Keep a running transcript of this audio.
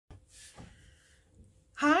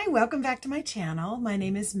Hi, welcome back to my channel. My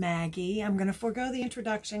name is Maggie. I'm going to forego the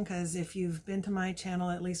introduction because if you've been to my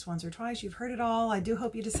channel at least once or twice, you've heard it all. I do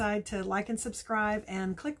hope you decide to like and subscribe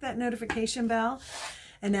and click that notification bell.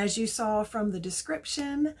 And as you saw from the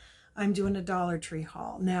description, I'm doing a Dollar Tree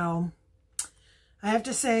haul. Now, I have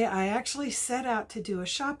to say, I actually set out to do a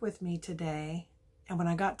shop with me today. And when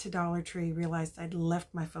I got to Dollar Tree, realized I'd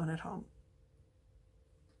left my phone at home.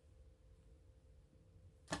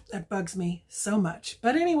 That bugs me so much.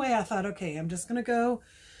 But anyway, I thought, okay, I'm just going to go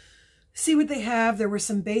see what they have. There were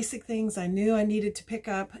some basic things I knew I needed to pick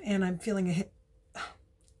up, and I'm feeling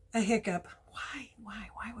a hiccup. Why?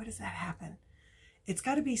 Why does that happen? It's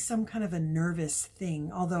got to be some kind of a nervous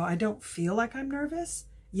thing, although I don't feel like I'm nervous,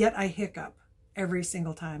 yet I hiccup every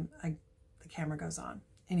single time the camera goes on.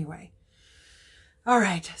 Anyway. All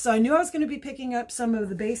right, so I knew I was going to be picking up some of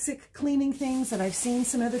the basic cleaning things that I've seen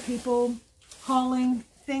some other people hauling,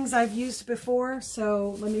 things I've used before,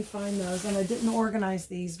 so let me find those. And I didn't organize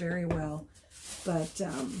these very well, but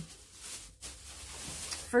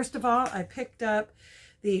first of all, I picked up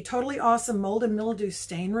the Totally Awesome Mold and Mildew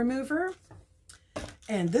Stain Remover,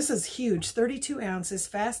 and this is huge, 32 ounces,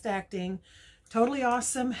 fast acting. Totally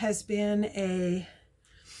Awesome has been a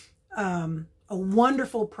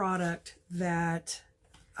wonderful product that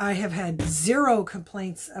I have had zero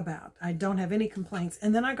complaints about. I don't have any complaints.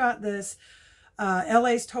 And then I got this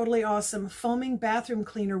LA's Totally Awesome Foaming Bathroom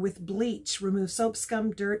Cleaner with bleach. Removes soap,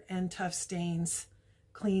 scum, dirt, and tough stains.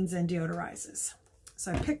 Cleans and deodorizes.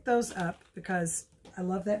 So I picked those up because I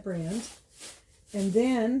love that brand. And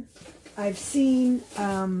then I've seen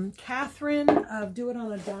Catherine of Do It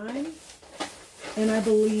on a Dime, and I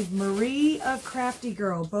believe Marie of Crafty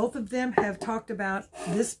Girl. Both of them have talked about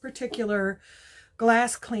this particular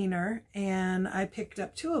glass cleaner, and I picked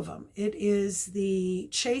up two of them. It is the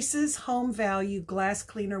Chase's Home Value Glass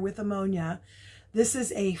Cleaner with Ammonia. This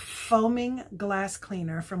is a foaming glass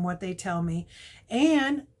cleaner from what they tell me,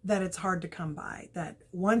 and that it's hard to come by. That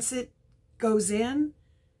once it goes in,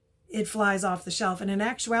 it flies off the shelf. And in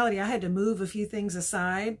actuality, I had to move a few things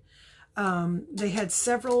aside. They had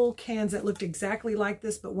several cans that looked exactly like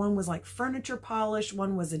this, but one was like furniture polish,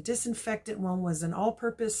 one was a disinfectant, one was an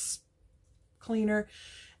all-purpose cleaner.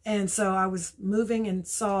 And so I was moving and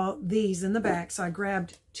saw these in the back, so I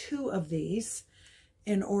grabbed two of these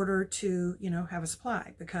in order to, you know, have a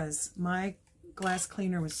supply, because my glass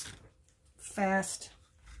cleaner was fast,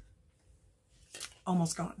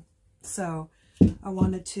 almost gone. So I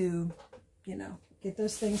wanted to, you know, get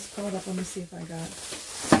those things caught up. Let me see if I got...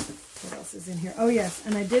 what else is in here? Oh, yes.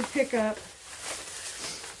 And I did pick up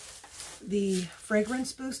the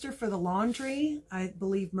fragrance booster for the laundry. I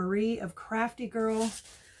believe Marie of Crafty Girl.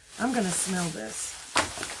 I'm going to smell this.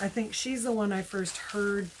 I think she's the one I first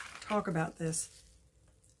heard talk about this.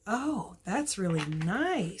 Oh, that's really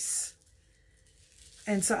nice.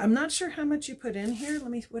 And so I'm not sure how much you put in here.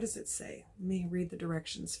 What does it say? Let me read the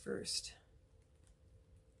directions first.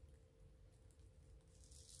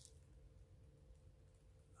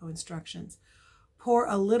 Oh, instructions. Pour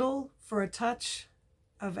a little for a touch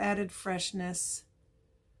of added freshness,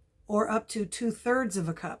 or up to 2/3 of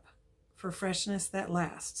a cup for freshness that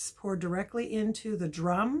lasts. Pour directly into the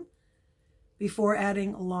drum before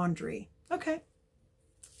adding laundry. Okay.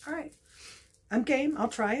 All right. I'm game. I'll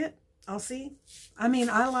try it. I'll see. I mean,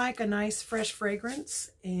 I like a nice fresh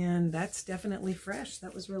fragrance, and that's definitely fresh.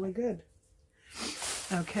 That was really good.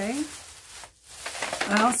 Okay.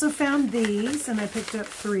 I also found these, and I picked up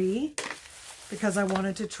 3 because I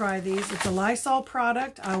wanted to try these. It's a Lysol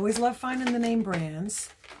product. I always love finding the name brands.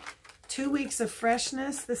 2 weeks of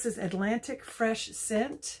freshness. This is Atlantic Fresh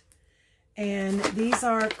Scent. And these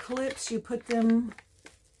are clips. You put them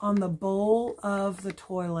on the bowl of the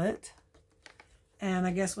toilet. And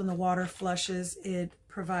I guess when the water flushes, it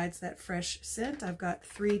provides that fresh scent. I've got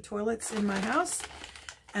 3 toilets in my house.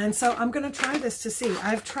 And so I'm going to try this to see.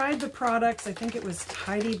 I've tried the products. I think it was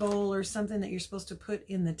Tidy Bowl or something that you're supposed to put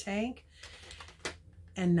in the tank.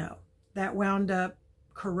 And no, that wound up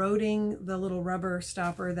corroding the little rubber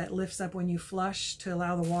stopper that lifts up when you flush to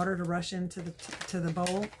allow the water to rush into the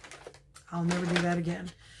bowl. I'll never do that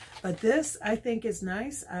again. But this, I think, is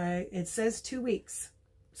nice. It says 2 weeks.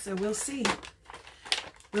 So we'll see.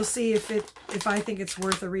 We'll see if I think it's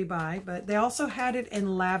worth a rebuy. But they also had it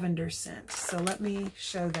in lavender scent. So let me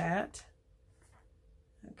show that.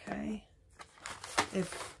 Okay.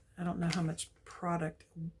 I don't know how much product.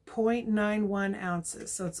 0.91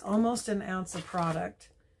 ounces. So it's almost an ounce of product.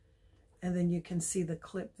 And then you can see the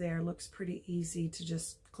clip there. Looks pretty easy to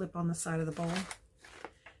just clip on the side of the bowl.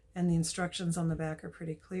 And the instructions on the back are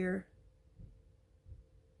pretty clear.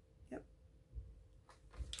 Yep.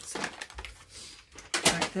 So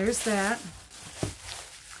there's that.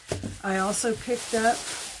 I also picked up,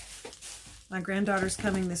 my granddaughter's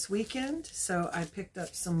coming this weekend, so I picked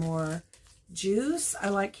up some more juice. I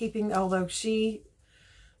like keeping, although the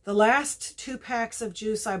last 2 packs of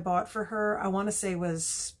juice I bought for her, I want to say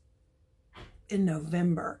was in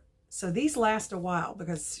November. So these last a while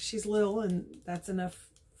because she's little and that's enough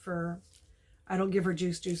for, I don't give her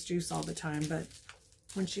juice all the time, but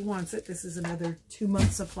when she wants it, this is another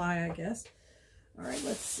 2-month supply, I guess. All right,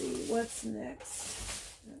 let's see, what's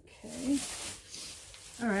next? Okay.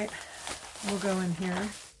 All right, we'll go in here.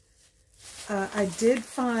 I did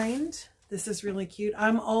find, this is really cute.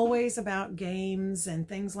 I'm always about games and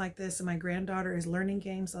things like this, and my granddaughter is learning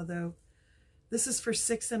games, although this is for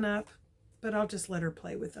 6 and up, but I'll just let her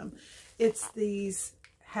play with them. It's these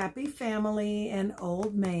Happy Family and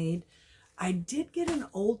Old Maid. I did get an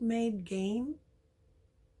Old Maid game,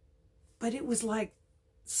 but it was like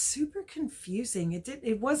super confusing.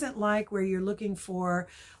 It wasn't like where you're looking for,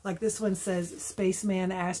 like this one says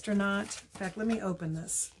Spaceman Astronaut. In fact, let me open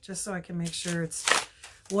this just so I can make sure it's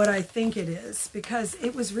what I think it is, because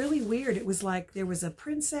it was really weird. It was like there was a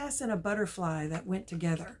princess and a butterfly that went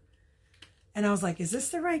together. And I was like, is this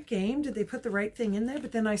the right game? Did they put the right thing in there?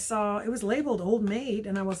 But then I saw it was labeled Old Maid,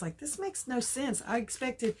 and I was like, this makes no sense. I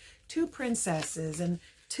expected 2 princesses and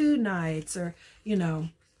 2 knights, or, you know,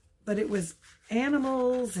 but it was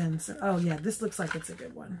animals. And so, oh yeah, this looks like it's a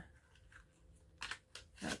good one.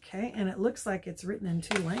 Okay, and it looks like it's written in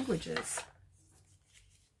 2 languages.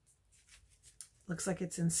 Looks like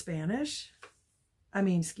it's in Spanish. I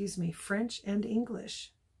mean, excuse me, French and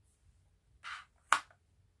English.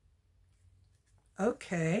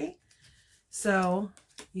 Okay, so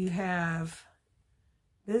you have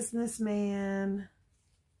businessman.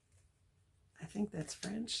 I think that's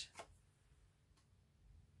French.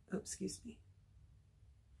 Oh, excuse me.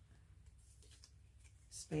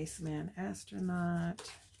 Spaceman,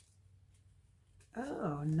 astronaut.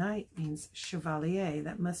 Oh, knight means chevalier.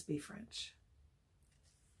 That must be French.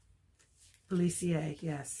 Policier,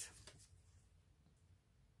 yes.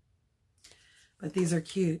 But these are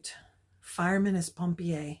cute. Fireman is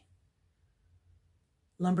pompier.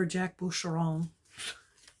 Lumberjack boucheron.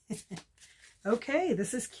 Okay,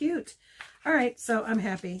 this is cute. All right, so I'm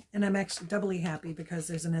happy, and I'm actually doubly happy because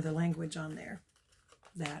there's another language on there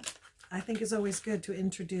that I think is always good to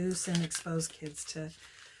introduce and expose kids to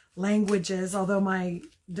languages. Although my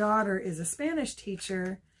daughter is a Spanish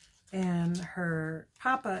teacher and her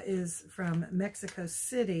papa is from Mexico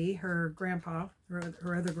City, her grandpa,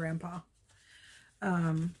 her other grandpa,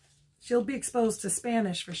 she'll be exposed to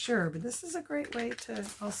Spanish for sure, but this is a great way to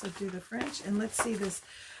also do the French. And let's see this.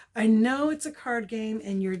 I know it's a card game,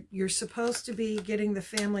 and you're supposed to be getting the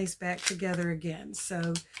families back together again.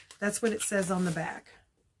 So that's what it says on the back.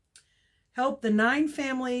 Help the 9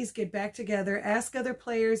 families get back together. Ask other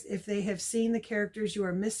players if they have seen the characters you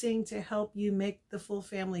are missing to help you make the full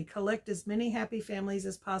family. Collect as many happy families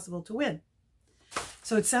as possible to win.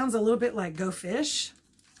 So it sounds a little bit like Go Fish.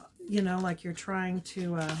 You know, like you're trying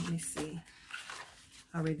to, let me see.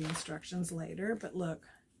 I'll read the instructions later, but look.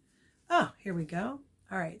 Oh, here we go.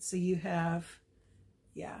 All right, so you have,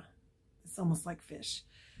 yeah, it's almost like fish.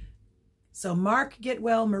 So Mark get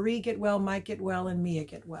well, Marie get well, Mike get well, and Mia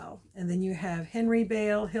get well. And then you have Henry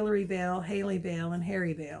Bale, Hillary Bale, Haley Bale, and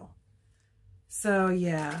Harry Bale. So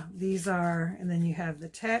yeah, these are, and then you have the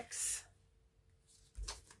Tex,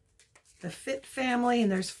 the Fit family,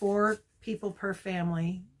 and there's 4 people per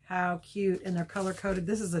family. How cute, and they're color-coded.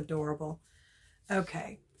 This is adorable.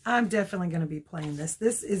 Okay, I'm definitely going to be playing this.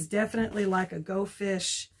 This is definitely like a Go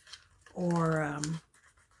Fish or,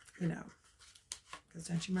 you know, because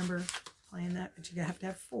don't you remember playing that? But you have to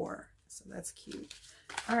have 4, so that's cute.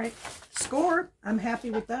 All right, score. I'm happy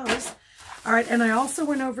with those. All right, and I also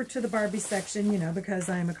went over to the Barbie section, you know, because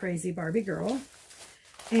I'm a crazy Barbie girl.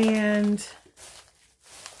 And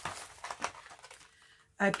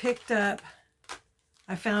I picked up,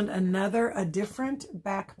 I found a different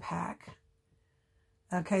backpack.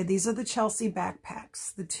 Okay, these are the Chelsea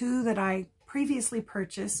backpacks. The 2 that I previously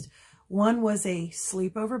purchased, one was a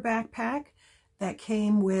sleepover backpack that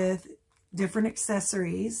came with different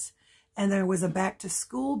accessories, and there was a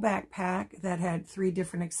back-to-school backpack that had 3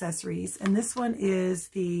 different accessories, and this one is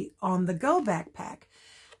the on-the-go backpack.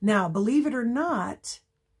 Now, believe it or not,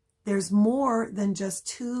 there's more than just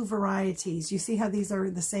 2 varieties. You see how these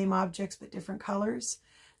are the same objects but different colors?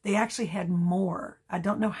 They actually had more. I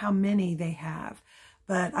don't know how many they have,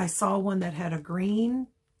 but I saw one that had a green.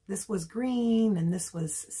 This was green, and this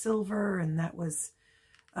was silver, and that was,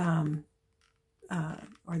 or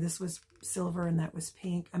this was silver, and that was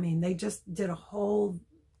pink. I mean, they just did a whole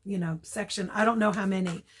you know, section. I don't know how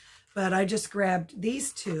many, but I just grabbed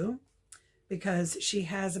these two because she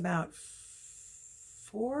has about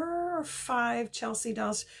 4 or 5 Chelsea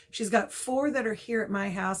dolls. She's got 4 that are here at my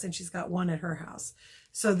house, and she's got 1 at her house.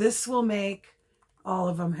 So this will make all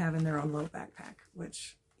of them having their own little backpack,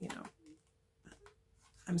 which, you know,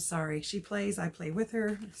 I'm sorry. She plays, I play with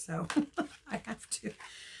her, so I have to.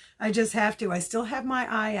 I just have to. I still have my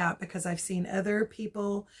eye out because I've seen other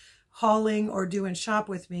people hauling or doing shop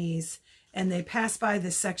with me's, and they pass by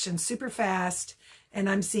this section super fast, and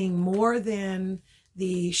I'm seeing more than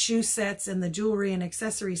the shoe sets and the jewelry and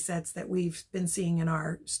accessory sets that we've been seeing in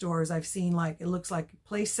our stores. I've seen, like, it looks like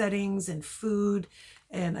place settings and food,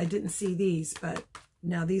 and I didn't see these, but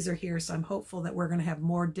now these are here, so I'm hopeful that we're going to have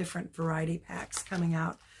more different variety packs coming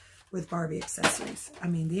out with Barbie accessories. I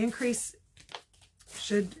mean, the increase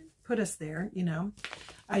should put us there, you know.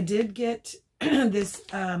 I did get this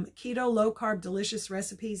keto low carb delicious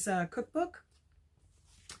recipes cookbook,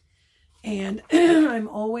 and I'm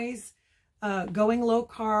always going low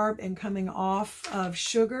carb and coming off of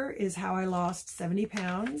sugar is how I lost 70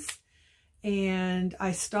 pounds. And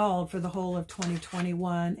I stalled for the whole of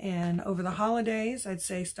 2021. And over the holidays, I'd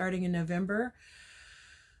say starting in November,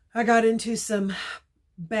 I got into some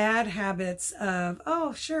bad habits of,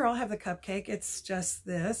 oh, sure, I'll have the cupcake. It's just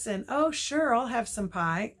this. And, oh, sure, I'll have some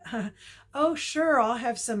pie. Oh, sure, I'll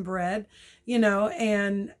have some bread, you know.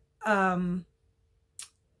 And I'm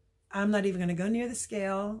not even going to go near the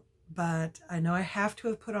scale, but I know I have to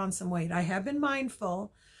have put on some weight. I have been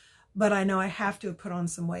mindful, but I know I have to have put on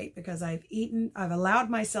some weight because I've allowed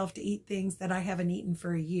myself to eat things that I haven't eaten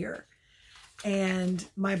for a year. And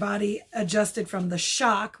my body adjusted from the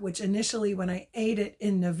shock, which initially when I ate it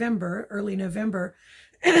in November, early November,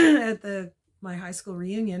 at my high school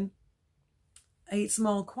reunion, I ate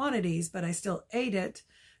small quantities, but I still ate it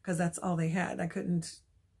because that's all they had. I couldn't,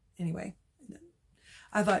 anyway.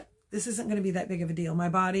 I thought, this isn't going to be that big of a deal. My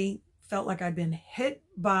body felt like I'd been hit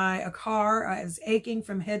by a car. I was aching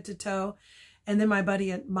from head to toe. And then my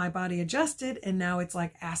body adjusted, and now it's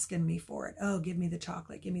like asking me for it. Oh, give me the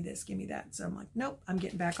chocolate. Give me this. Give me that. So I'm like, nope, I'm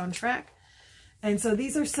getting back on track. And so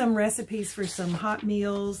these are some recipes for some hot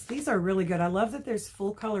meals. These are really good. I love that there's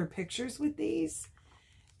full color pictures with these.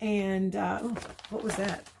 And oh, what was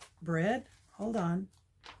that? Bread? Hold on.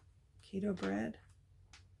 Keto bread.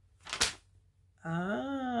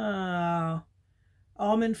 Oh,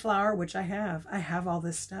 almond flour, which I have. I have all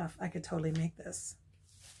this stuff. I could totally make this.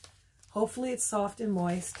 Hopefully it's soft and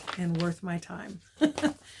moist and worth my time.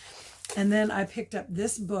 And then I picked up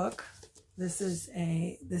this book. This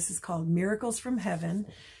is called Miracles from Heaven.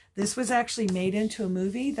 This was actually made into a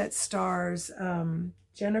movie that stars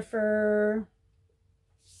Jennifer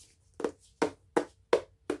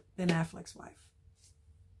Ben Affleck's wife,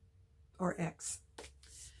 or ex.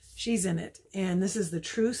 She's in it. And this is the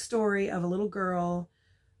true story of a little girl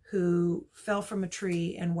who fell from a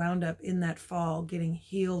tree and wound up in that fall getting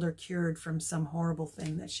healed or cured from some horrible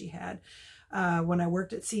thing that she had. When I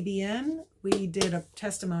worked at CBN, we did a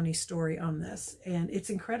testimony story on this, and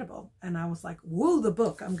it's incredible. And I was like, whoa, the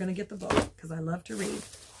book. I'm going to get the book because I love to read.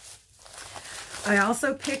 I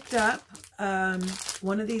also picked up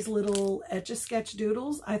one of these little Etch-a-Sketch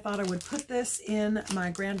doodles. I thought I would put this in my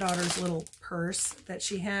granddaughter's little purse that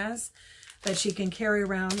she has, that she can carry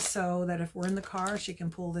around, so that if we're in the car, she can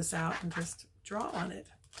pull this out and just draw on it.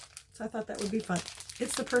 So I thought that would be fun.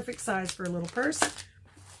 It's the perfect size for a little purse.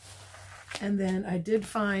 And then I did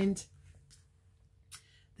find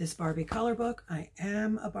this Barbie color book. I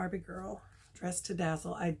am a Barbie girl, dressed to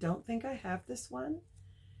dazzle. I don't think I have this one.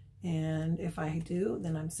 And if I do,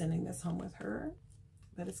 then I'm sending this home with her.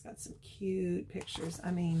 But it's got some cute pictures.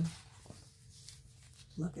 I mean,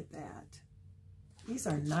 look at that. These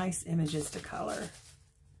are nice images to color.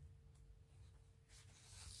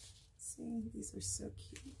 See, these are so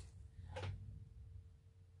cute.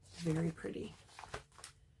 Very pretty.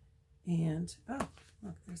 And, oh,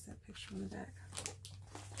 look, there's that picture on the back.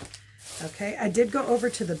 Okay, I did go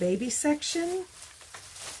over to the baby section.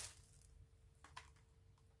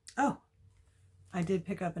 Oh, I did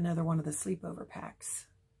pick up another one of the sleepover packs.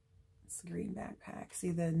 It's the green backpack.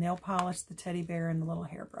 See the nail polish, the teddy bear, and the little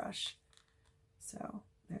hairbrush. So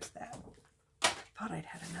there's that. Thought I'd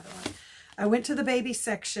had another one. I went to the baby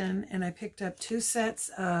section and I picked up 2 sets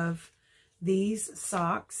of these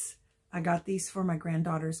socks. I got these for my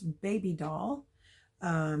granddaughter's baby doll.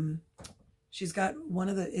 She's got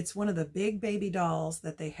it's one of the big baby dolls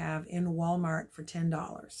that they have in Walmart for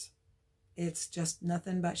 $10. It's just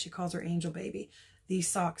nothing but, she calls her Angel Baby. These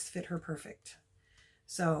socks fit her perfect.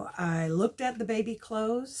 So I looked at the baby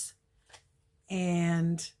clothes,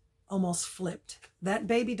 and almost flipped. That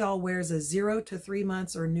baby doll wears a 0 to 3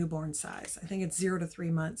 months or newborn size. I think it's 0 to 3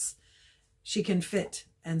 months. She can fit.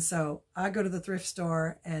 And so I go to the thrift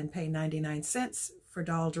store and pay 99 cents for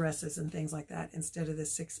doll dresses and things like that instead of the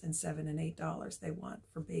 $6 and $7 and $8 they want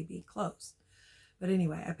for baby clothes. But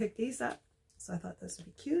anyway, I picked these up. So I thought this would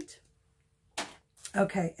be cute.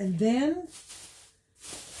 Okay, and then,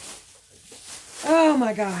 oh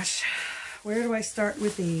my gosh, where do I start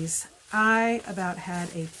with these? I about had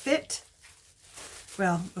a fit.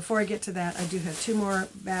 Well, before I get to that, I do have 2 more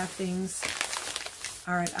bath things.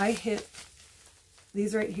 All right, I hit,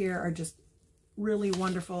 these right here are just really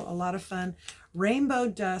wonderful, a lot of fun. Rainbow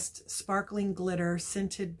Dust Sparkling Glitter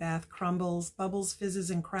Scented Bath Crumbles, Bubbles, Fizzes,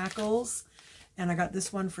 and Crackles. And I got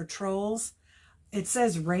this one for trolls. It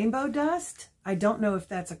says Rainbow Dust. I don't know if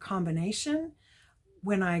that's a combination.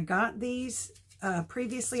 When I got these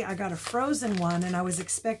previously, I got a frozen one, and I was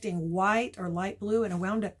expecting white or light blue, and I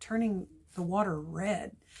wound up turning the water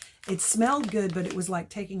red. It smelled good, but it was like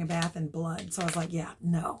taking a bath in blood. So I was like, yeah,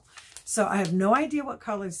 no. So I have no idea what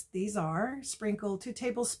colors these are. Sprinkle 2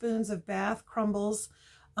 tablespoons of bath crumbles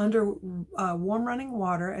under warm running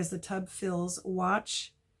water as the tub fills.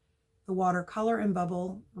 Watch the water color and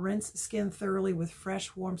bubble. Rinse skin thoroughly with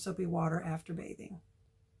fresh, warm, soapy water after bathing.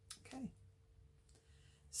 Okay.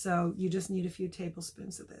 So you just need a few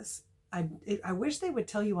tablespoons of this. I wish they would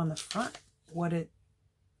tell you on the front what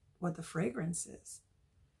the fragrance is.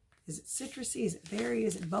 Is it citrusy? Is it berry?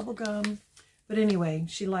 Is it bubble gum? But anyway,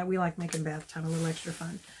 we like making bath time a little extra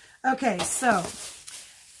fun. Okay, so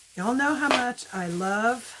y'all know how much I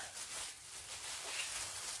love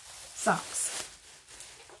socks.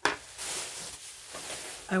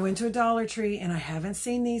 I went to a Dollar Tree, and I haven't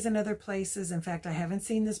seen these in other places. In fact, I haven't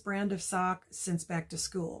seen this brand of sock since back to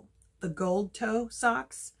school. The gold toe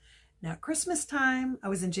socks. Now, Christmas time, I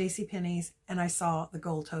was in JCPenney's, and I saw the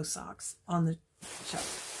gold toe socks on the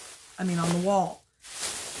shelf. I mean, on the wall.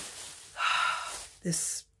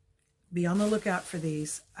 Be on the lookout for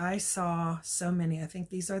these. I saw so many. I think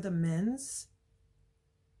these are the men's.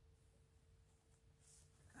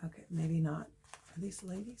 Okay, maybe not. Are these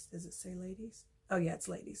ladies? Does it say ladies? Oh, yeah, it's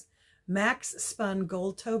ladies. Max Spun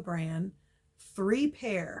Gold Toe brand, 3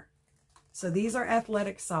 pair. So these are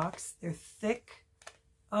athletic socks. They're thick.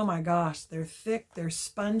 Oh my gosh, they're thick. They're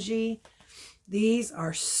spongy. These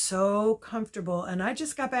are so comfortable. And I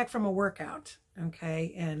just got back from a workout,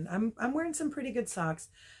 okay? And I'm wearing some pretty good socks.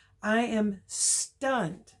 I am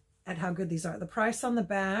stunned at how good these are. The price on the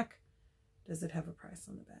back, does it have a price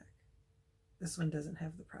on the back? This one doesn't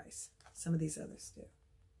have the price. Some of these others do.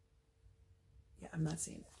 Yeah, I'm not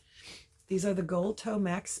seeing it. These are the Gold Toe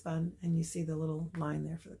Max Spun, and you see the little line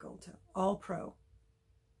there for the Gold Toe. All Pro.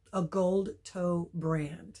 A Gold Toe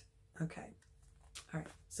brand. Okay. All right.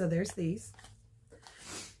 So there's these.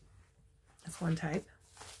 That's one type.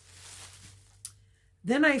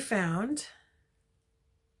 Then I found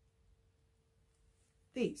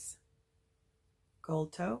these.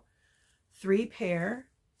 Gold Toe. 3 pair.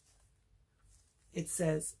 It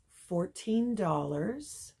says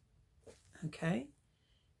 $14. Okay.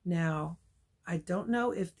 Now, I don't know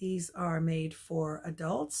if these are made for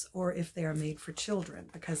adults or if they are made for children,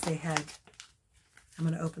 because they had, I'm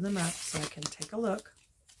going to open them up so I can take a look.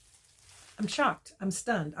 I'm shocked. I'm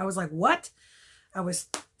stunned. I was like, what? I was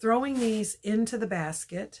throwing these into the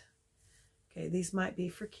basket. Okay, these might be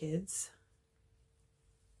for kids,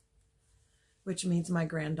 which means my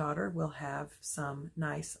granddaughter will have some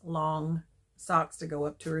nice long socks to go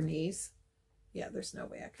up to her knees. Yeah, there's no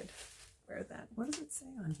way I could wear that. What does it say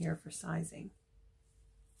on here for sizing?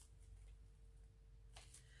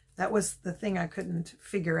 That was the thing I couldn't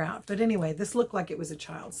figure out. But anyway, this looked like it was a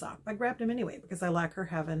child sock. I grabbed him anyway because I like her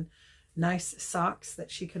having nice socks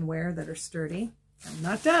that she can wear that are sturdy. I'm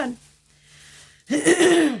not done.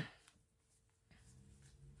 I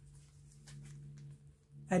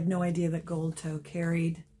had no idea that Gold Toe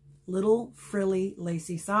carried little frilly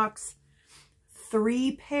lacy socks.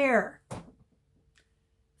 3 pair.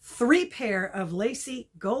 3 pair of lacy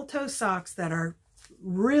Gold Toe socks that are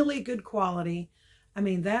really good quality. I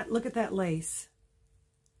mean, look at that lace.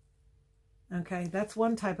 Okay, that's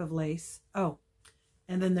one type of lace. Oh,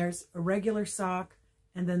 and then there's a regular sock,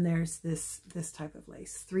 and then there's this type of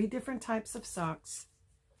lace. 3 different types of socks.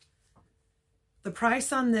 The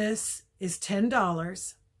price on this is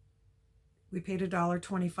 $10. We paid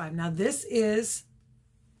 $1.25. Now this is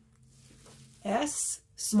S,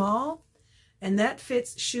 small, and that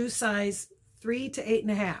fits shoe size 3 to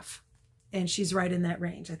 8.5. And she's right in that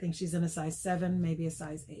range. I think she's in a size 7, maybe a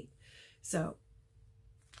size 8. So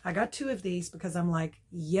I got 2 of these because I'm like,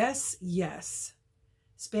 yes, yes.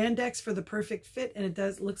 Spandex for the perfect fit, and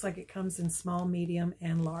it looks like it comes in small, medium,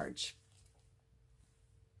 and large.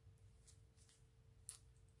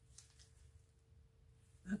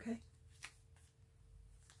 Okay.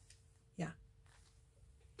 Yeah.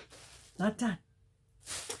 Not done.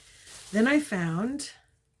 Then I found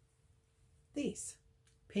these.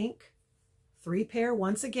 Pink, 3 pair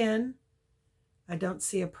once again. I don't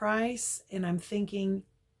see a price, and I'm thinking,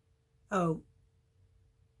 oh,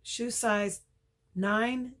 shoe size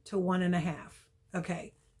 9 to 1.5.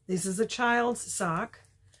 Okay, this is a child's sock.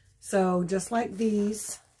 So just like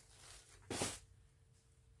these.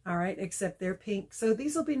 All right, except they're pink. So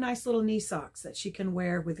these will be nice little knee socks that she can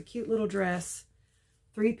wear with a cute little dress.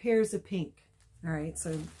 3 pairs of pink. All right,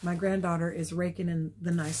 so my granddaughter is raking in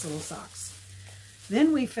the nice little socks.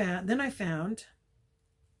 Then I found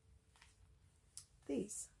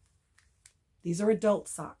these. These are adult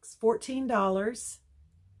socks. $14.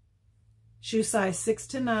 Shoe size 6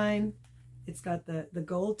 to 9. It's got the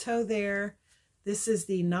gold toe there. This is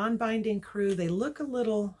the non-binding crew. They look a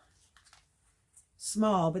little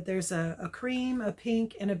small, but there's a cream, a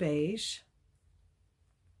pink, and a beige.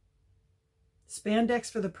 Spandex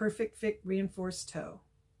for the perfect fit reinforced toe.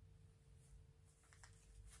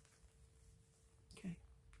 Okay,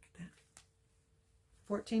 look at that.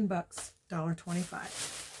 14 bucks,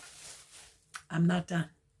 $1.25. I'm not done.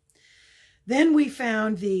 Then we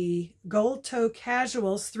found the gold toe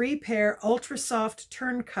casuals 3 pair ultra soft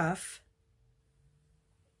turn cuff.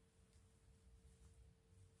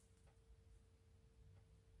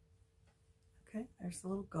 Okay, there's the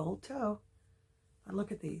little gold toe. But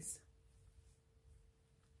look at these.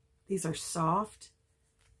 These are soft.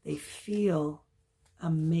 They feel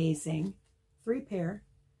amazing. 3 pair.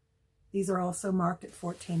 These are also marked at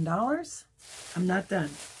 $14. I'm not done.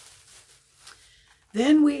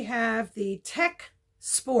 Then we have the Tech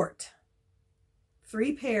Sport.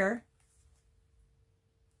 3 pair.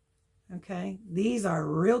 Okay, these are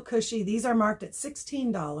real cushy. These are marked at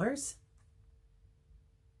 $16.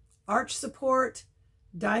 Arch support,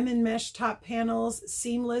 diamond mesh top panels,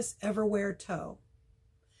 seamless everwear toe.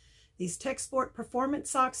 These Tech Sport performance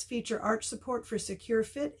socks feature arch support for secure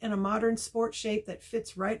fit and a modern sport shape that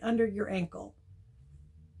fits right under your ankle.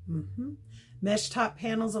 Mesh top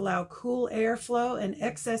panels allow cool airflow, and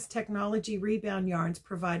excess technology rebound yarns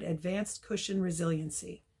provide advanced cushion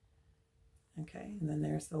resiliency. Okay, and then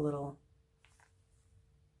there's the little...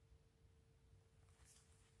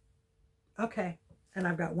 Okay, and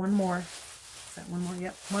I've got one more. Is that one more?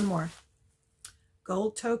 Yep, one more.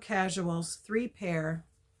 Gold toe casuals, 3 pair.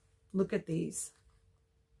 Look at these.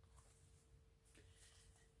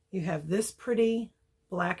 You have this pretty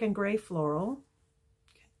black and gray floral.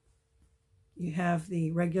 Okay. You have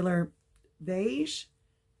the regular beige,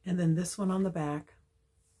 and then this one on the back.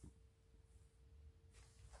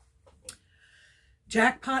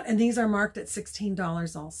 Jackpot, and these are marked at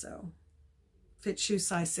 $16 also. Fit shoe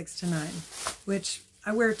size 6 to 9, which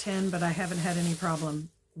I wear 10, but I haven't had any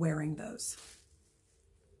problem wearing those.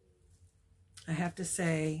 I have to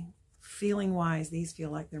say, feeling-wise, these feel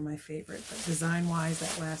like they're my favorite, but design-wise,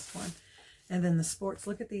 that last one. And then the sports,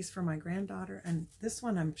 look at these for my granddaughter, and this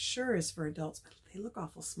one I'm sure is for adults, but they look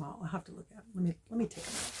awful small. I'll have to look at them. Let me take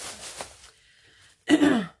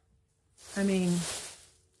them out. I mean,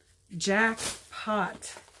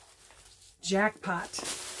 jackpot. Jackpot.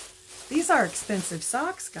 These are expensive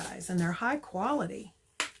socks, guys, and they're high quality.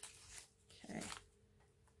 Okay.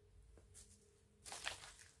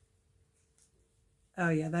 Oh,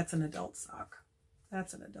 yeah, that's an adult sock.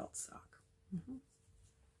 That's an adult sock.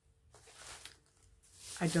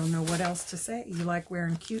 I don't know what else to say. You like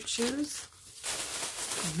wearing cute shoes?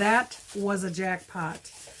 That was a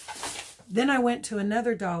jackpot. Then I went to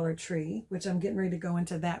another Dollar Tree, which I'm getting ready to go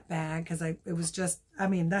into that bag because it was just, I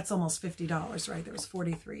mean, that's almost $50, right? There was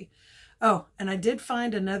 43. Oh, and I did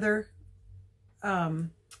find another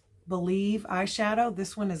Believe eyeshadow.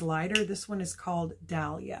 This one is lighter. This one is called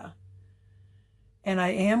Dahlia. And I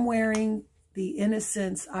am wearing the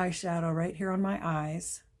Innocence eyeshadow right here on my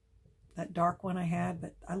eyes. That dark one I had,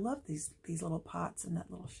 but I love these little pots and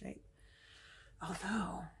that little shape.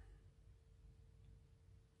 Although,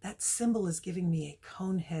 that symbol is giving me a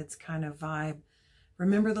Coneheads kind of vibe.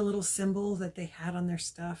 Remember the little symbol that they had on their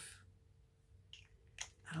stuff?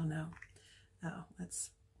 I don't know. Oh,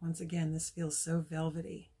 that's, once again, this feels so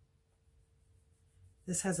velvety.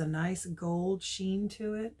 This has a nice gold sheen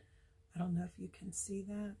to it. I don't know if you can see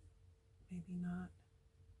that. Maybe not.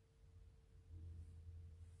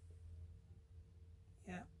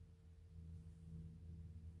 Yeah.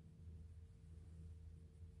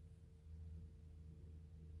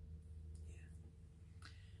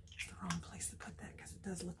 wrong place to put that because it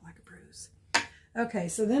does look like a bruise. Okay,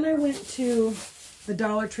 so then I went to the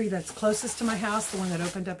Dollar Tree that's closest to my house, the one that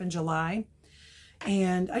opened up in July.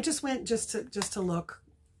 And I just went just to look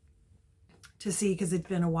to see, because it'd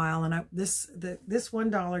been a while. And this one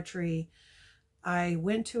Dollar Tree, I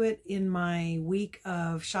went to it in my week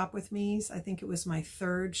of Shop With Me's. I think it was my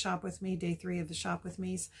third Shop With Me, day 3 of the Shop With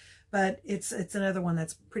Me's. But it's another one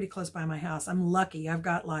that's pretty close by my house. I'm lucky. I've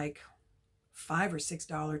got like 5 or 6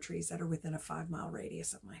 Dollar Trees that are within a 5-mile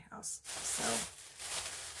radius of my house. So,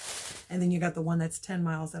 and then you got the one that's 10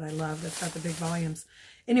 miles that I love. That's got the big volumes.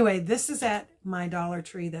 Anyway, this is at my Dollar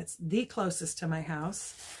Tree that's the closest to my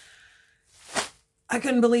house. I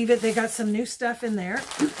couldn't believe it. They got some new stuff in there.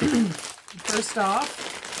 First off,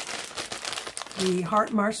 the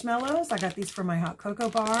heart marshmallows. I got these for my hot cocoa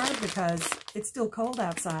bar because it's still cold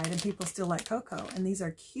outside and people still like cocoa. And these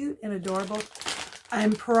are cute and adorable.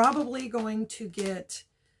 I'm probably going to get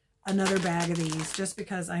another bag of these just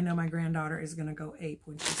because I know my granddaughter is going to go ape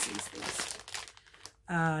when she sees these.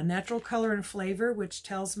 Natural color and flavor, which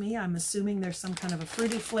tells me, I'm assuming there's some kind of a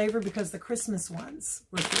fruity flavor because the Christmas ones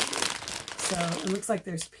were fruity. So it looks like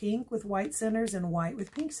there's pink with white centers and white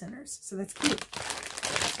with pink centers. So that's cute.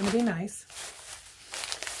 It's going to be nice.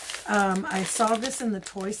 I saw this in the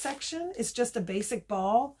toy section. It's just a basic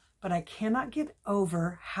ball, but I cannot get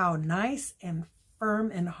over how nice and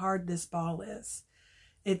firm and hard this ball is.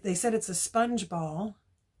 They said it's a sponge ball.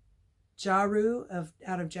 Jaru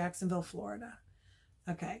out of Jacksonville, Florida.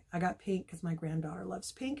 Okay, I got pink because my granddaughter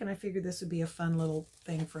loves pink, and I figured this would be a fun little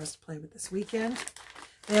thing for us to play with this weekend.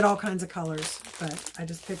 They had all kinds of colors, but I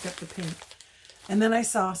just picked up the pink. And then I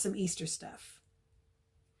saw some Easter stuff.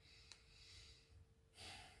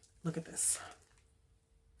 Look at this.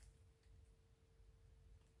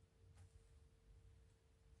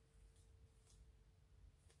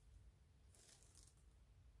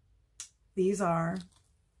 These are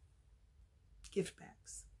gift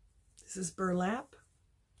bags. This is burlap.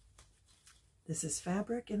 This is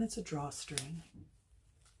fabric, and it's a drawstring.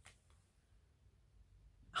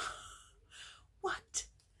 What?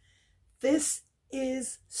 This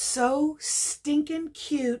is so stinking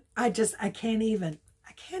cute. I can't even.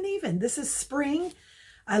 This is spring.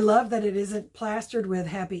 I love that it isn't plastered with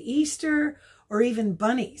Happy Easter or even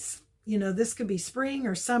bunnies. You know, this could be spring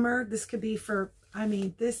or summer. This could be for, I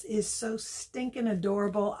mean, this is so stinking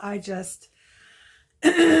adorable. I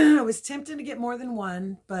was tempted to get more than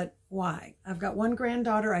one, but why? I've got one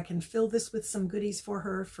granddaughter. I can fill this with some goodies for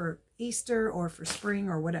her for Easter or for spring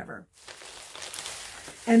or whatever.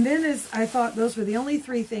 And then I thought those were the only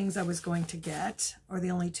 3 things I was going to get, or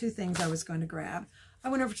the only 2 things I was going to grab. I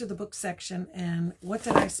went over to the book section, and what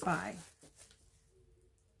did I spy?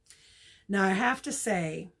 Now, I have to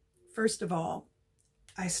say, first of all,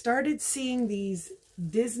 I started seeing these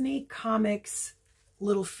Disney Comics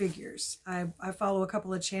little figures. I follow a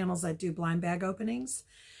couple of channels that do blind bag openings,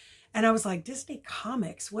 and I was like, Disney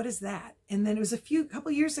Comics, what is that? And then it was a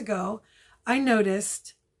couple years ago, I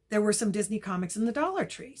noticed there were some Disney Comics in the Dollar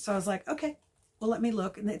Tree. So I was like, okay, well, let me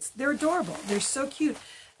look. And they're adorable. They're so cute.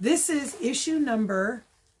 This is issue number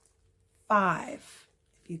 5,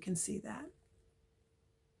 if you can see that.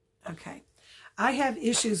 Okay. I have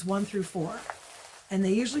issues 1 through 4, and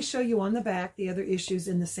they usually show you on the back the other issues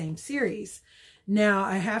in the same series. Now,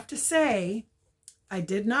 I have to say, I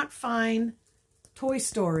did not find Toy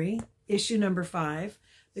Story issue number 5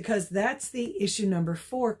 because that's the issue number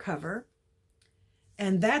 4 cover.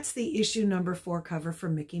 And that's the issue number 4 cover for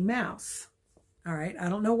Mickey Mouse. All right. I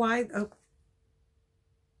don't know why. Oh.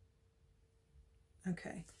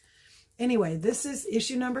 Okay. Anyway, this is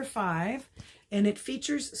issue number 5. And it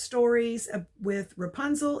features stories with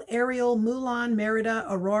Rapunzel, Ariel, Mulan, Merida,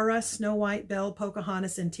 Aurora, Snow White, Belle,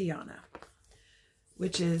 Pocahontas, and Tiana.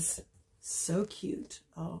 Which is so cute.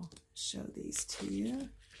 I'll show these to you.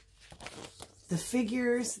 The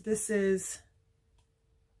figures. This is...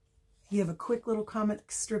 You have a quick little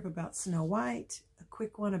comic strip about Snow White, a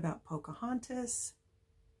quick one about Pocahontas.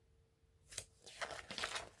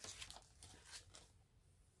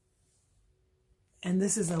 And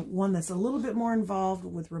this is one that's a little bit more involved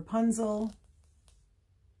with Rapunzel.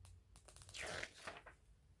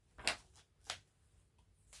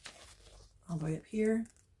 All the way up here.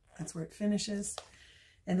 That's where it finishes.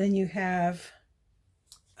 And then you have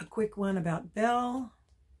a quick one about Belle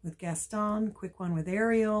with Gaston, quick one with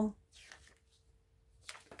Ariel.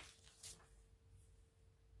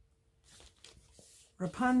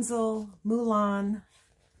 Rapunzel, Mulan.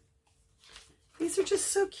 These are just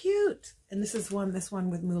so cute. And this one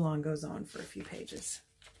with Mulan goes on for a few pages.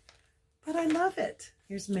 But I love it.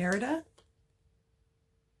 Here's Merida,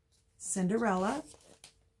 Cinderella,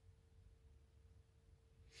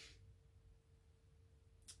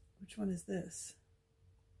 Which one is this?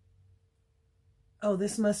 Oh,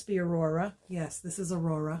 this must be Aurora. Yes, this is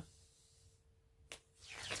Aurora.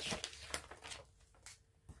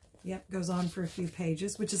 Yep, goes on for a few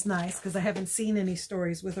pages, which is nice because I haven't seen any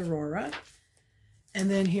stories with Aurora. And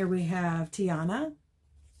then here we have Tiana.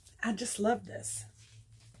 I just love this.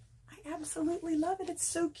 I absolutely love it. It's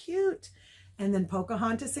so cute. And then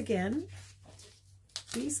Pocahontas again.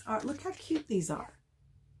 These are, look how cute these are.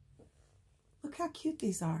 Look how cute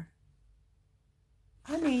these are.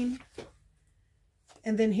 I mean,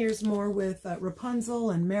 and then here's more with Rapunzel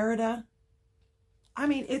and Merida. I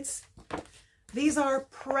mean, these are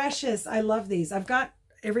precious. I love these. I've got,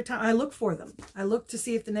 every time I look for them, I look to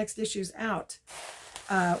see if the next issue's out.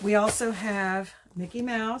 We also have Mickey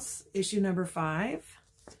Mouse, issue number 5.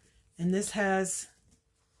 And this has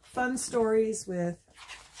fun stories with,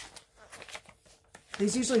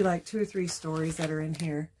 there's usually like 2 or 3 stories that are in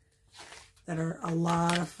here that are a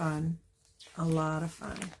lot of fun. A lot of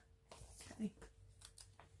fun. Okay.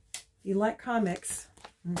 You like comics,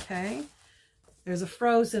 okay? There's a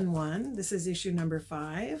Frozen one. This is issue number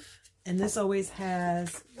 5. And this always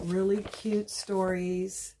has really cute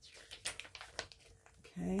stories.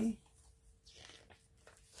 Okay.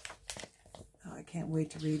 Oh, I can't wait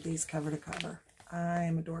to read these cover to cover. I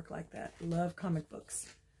am a dork like that. Love comic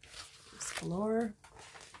books. Explore.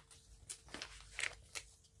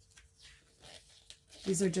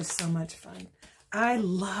 These are just so much fun. I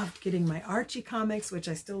loved getting my Archie comics, which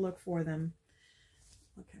I still look for them.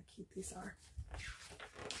 Look how cute these are.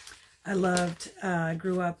 I loved,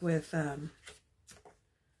 grew up with,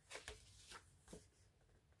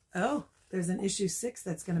 oh, there's an issue 6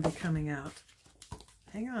 that's going to be coming out.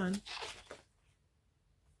 Hang on.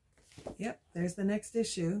 Yep, there's the next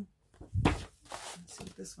issue. Let's see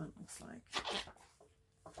what this one looks like.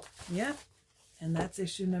 Yep, and that's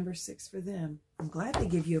issue number 6 for them. I'm glad they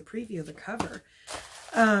give you a preview of the cover.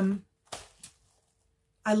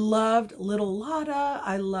 I loved Little Lotta.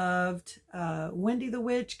 I loved Wendy the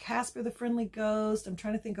Witch, Casper the Friendly Ghost. I'm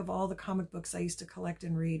trying to think of all the comic books I used to collect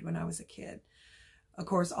and read when I was a kid. Of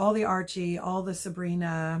course, all the Archie, all the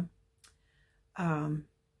Sabrina. I'm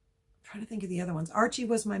trying to think of the other ones. Archie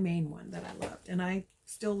was my main one that I loved. And I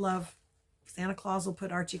still love, Santa Claus will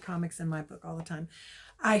put Archie comics in my book all the time.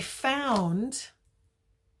 I found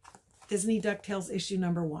Disney DuckTales issue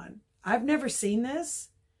number 1. I've never seen this,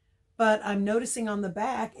 but I'm noticing on the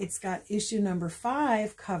back, it's got issue number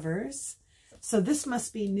 5 covers. So this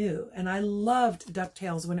must be new. And I loved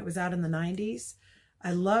DuckTales when it was out in the 90s.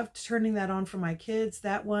 I loved turning that on for my kids.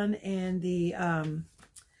 That one and the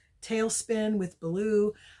Tailspin with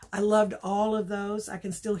Baloo. I loved all of those. I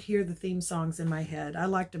can still hear the theme songs in my head. I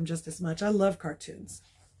liked them just as much. I love cartoons.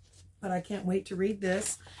 But I can't wait to read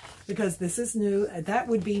this because this is new. That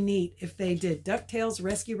would be neat if they did DuckTales,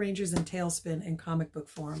 Rescue Rangers, and Tailspin in comic book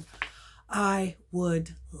form. I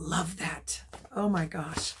would love that. Oh my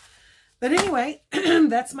gosh. But anyway,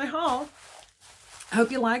 that's my haul. I hope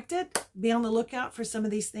you liked it. Be on the lookout for some of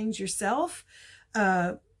these things yourself.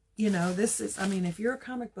 You know, this is, I mean, if you're a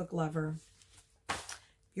comic book lover,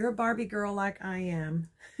 you're a Barbie girl like I am,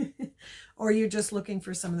 or you're just looking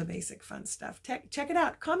for some of the basic fun stuff, check it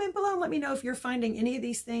out. Comment below and let me know if you're finding any of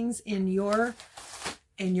these things in your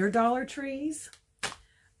Dollar Trees.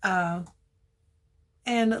 And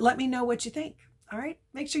let me know what you think. All right.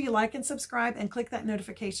 Make sure you like and subscribe and click that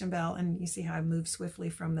notification bell. And you see how I move swiftly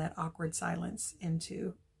from that awkward silence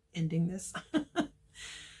into ending this.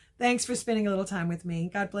 Thanks for spending a little time with me.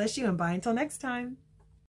 God bless you and bye until next time.